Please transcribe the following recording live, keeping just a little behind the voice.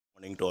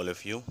Morning to all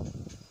of you.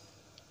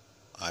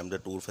 I'm the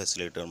tour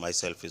facilitator.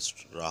 Myself is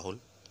Rahul,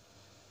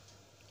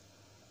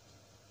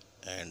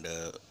 and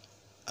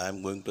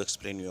I'm going to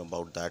explain you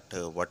about that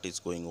what is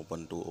going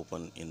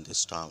open in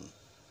this town.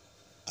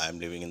 I'm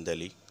living in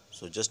Delhi,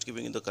 so just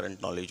giving you the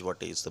current knowledge.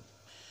 What is the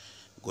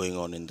going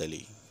on in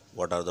Delhi?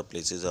 What are the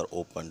places are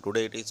open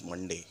today? It is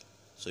Monday,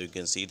 so you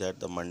can see that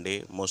the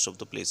Monday most of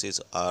the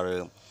places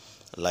are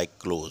like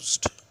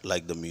closed,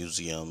 like the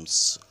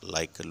museums,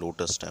 like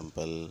Lotus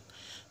Temple,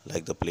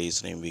 like the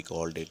place name we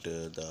called it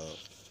the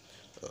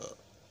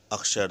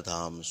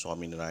Akshardham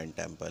Swami Narayan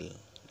Temple,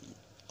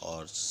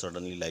 or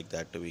suddenly like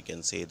that we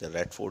can say the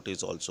Red Fort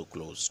is also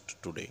closed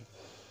today.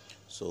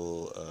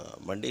 So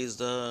Monday is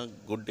the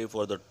good day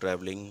for the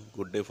traveling,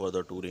 good day for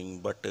the touring,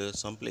 but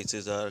some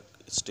places are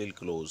still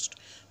closed.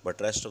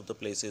 But rest of the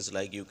places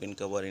like you can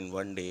cover in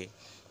one day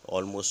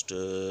almost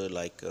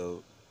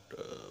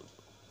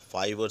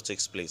five or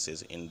six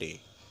places in day.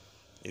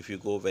 If you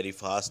go very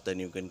fast, then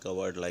you can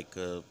cover like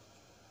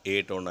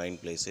eight or nine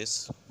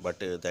places, but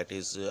that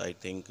is I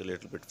think a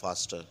little bit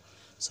faster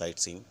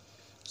sightseeing.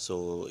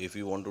 So if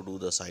you want to do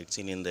the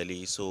sightseeing in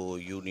Delhi, so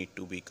you need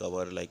to be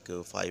cover like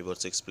five or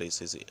six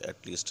places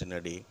at least in a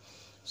day.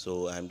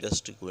 So I'm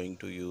just going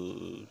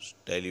to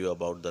tell you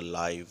about the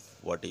live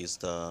what is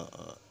the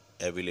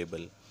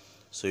available.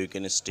 So you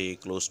can stay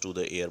close to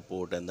the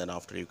airport, and then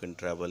after you can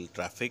travel.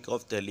 Traffic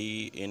of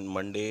Delhi in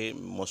Monday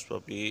most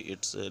probably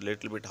it's a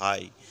little bit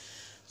high,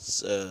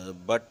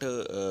 but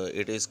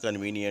it is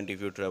convenient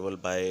if you travel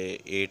by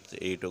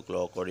 8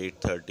 o'clock or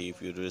 8:30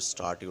 if you just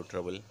start your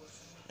travel,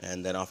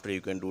 and then after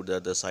you can do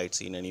the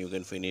sightseeing and you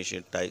can finish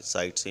it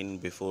sightseeing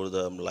before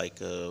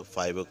the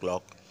 5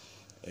 o'clock.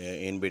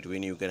 In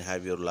between you can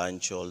have your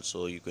lunch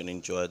also, you can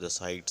enjoy the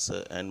sights,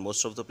 and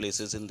most of the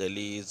places in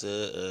Delhi is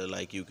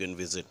like you can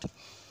visit,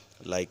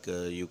 like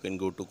you can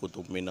go to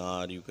Qutub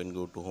Minar, you can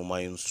go to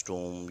Humayun's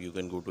tomb, you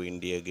can go to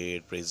India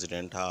Gate,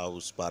 President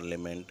House,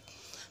 Parliament.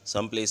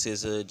 Some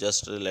places,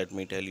 just let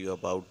me tell you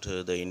about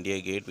the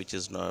India Gate, which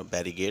is not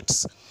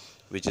barricades,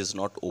 which is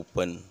not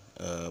open,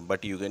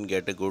 but you can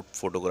get a good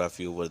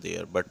photography over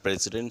there. But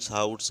President's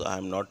House,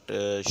 I'm not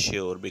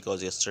sure,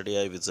 because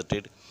yesterday I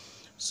visited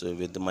so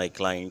with my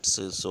clients,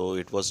 so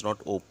it was not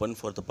open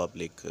for the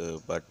public.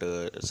 But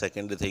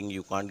second thing,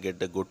 you can't get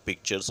the good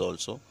pictures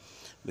also,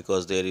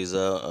 because there is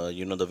a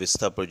the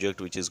Vista project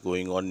which is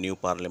going on. New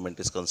parliament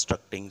is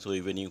constructing, so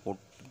even you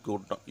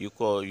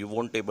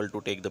won't able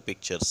to take the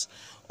pictures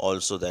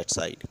also that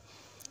side.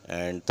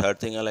 And third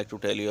thing I like to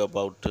tell you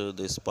about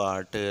this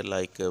part,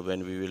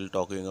 when we will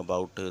talking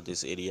about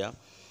this area.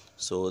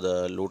 So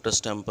the Lotus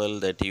Temple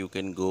that you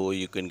can go,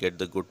 you can get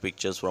the good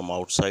pictures from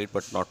outside,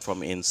 but not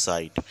from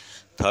inside.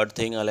 Third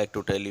thing I like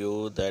to tell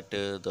you that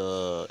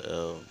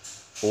the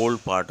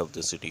old part of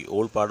the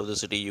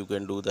city, you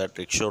can do that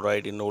rickshaw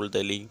ride in Old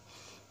Delhi.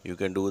 You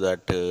can do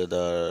that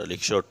the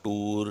rickshaw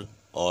tour,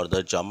 or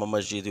the Jama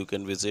Masjid you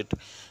can visit.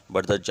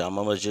 But the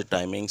Jama Masjid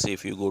timings,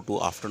 if you go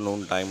to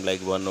afternoon time like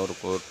 1 or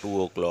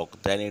 2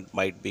 o'clock, then it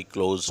might be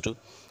closed,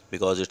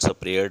 because it's a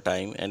prayer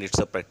time and it's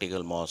a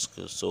practical mosque.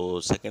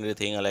 So secondary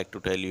thing I like to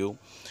tell you,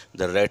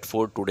 the Red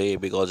Fort today,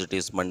 because it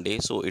is Monday,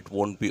 so it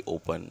won't be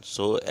open.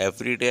 So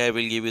every day I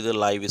will give you the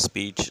live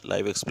speech,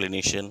 live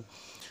explanation.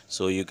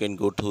 So you can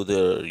go to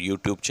the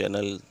YouTube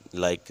channel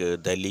like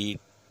Delhi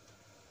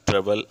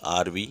Travel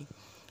RV,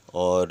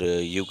 or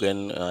you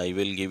can I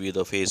will give you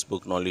the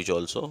Facebook knowledge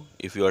also.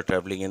 If you are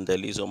traveling in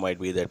Delhi, so might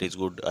be that is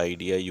good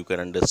idea, you can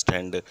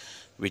understand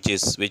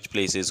which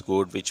place is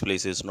good, which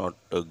place is not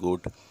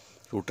good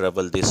to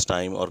travel this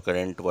time, or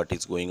current what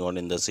is going on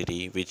in the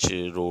city, which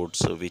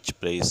roads, which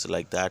place,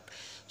 like that.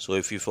 So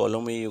if you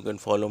follow me, you can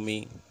follow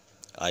me.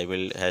 I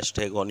will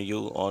hashtag on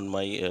you on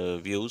my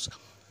views,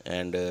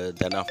 and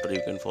then after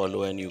you can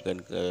follow and you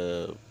can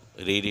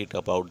read it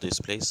about this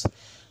place.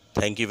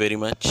 Thank you very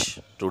much.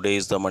 Today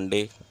is the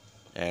Monday,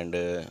 and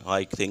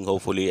I think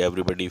hopefully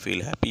everybody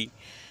feel happy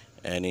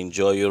and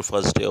enjoy your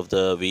first day of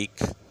the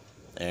week.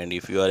 And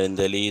if you are in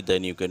Delhi,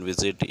 then you can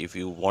visit. If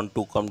you want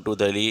to come to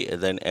Delhi,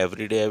 then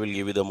every day I will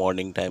give you the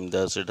morning time.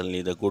 That's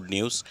certainly the good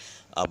news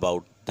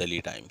about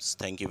Delhi times.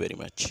 Thank you very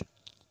much.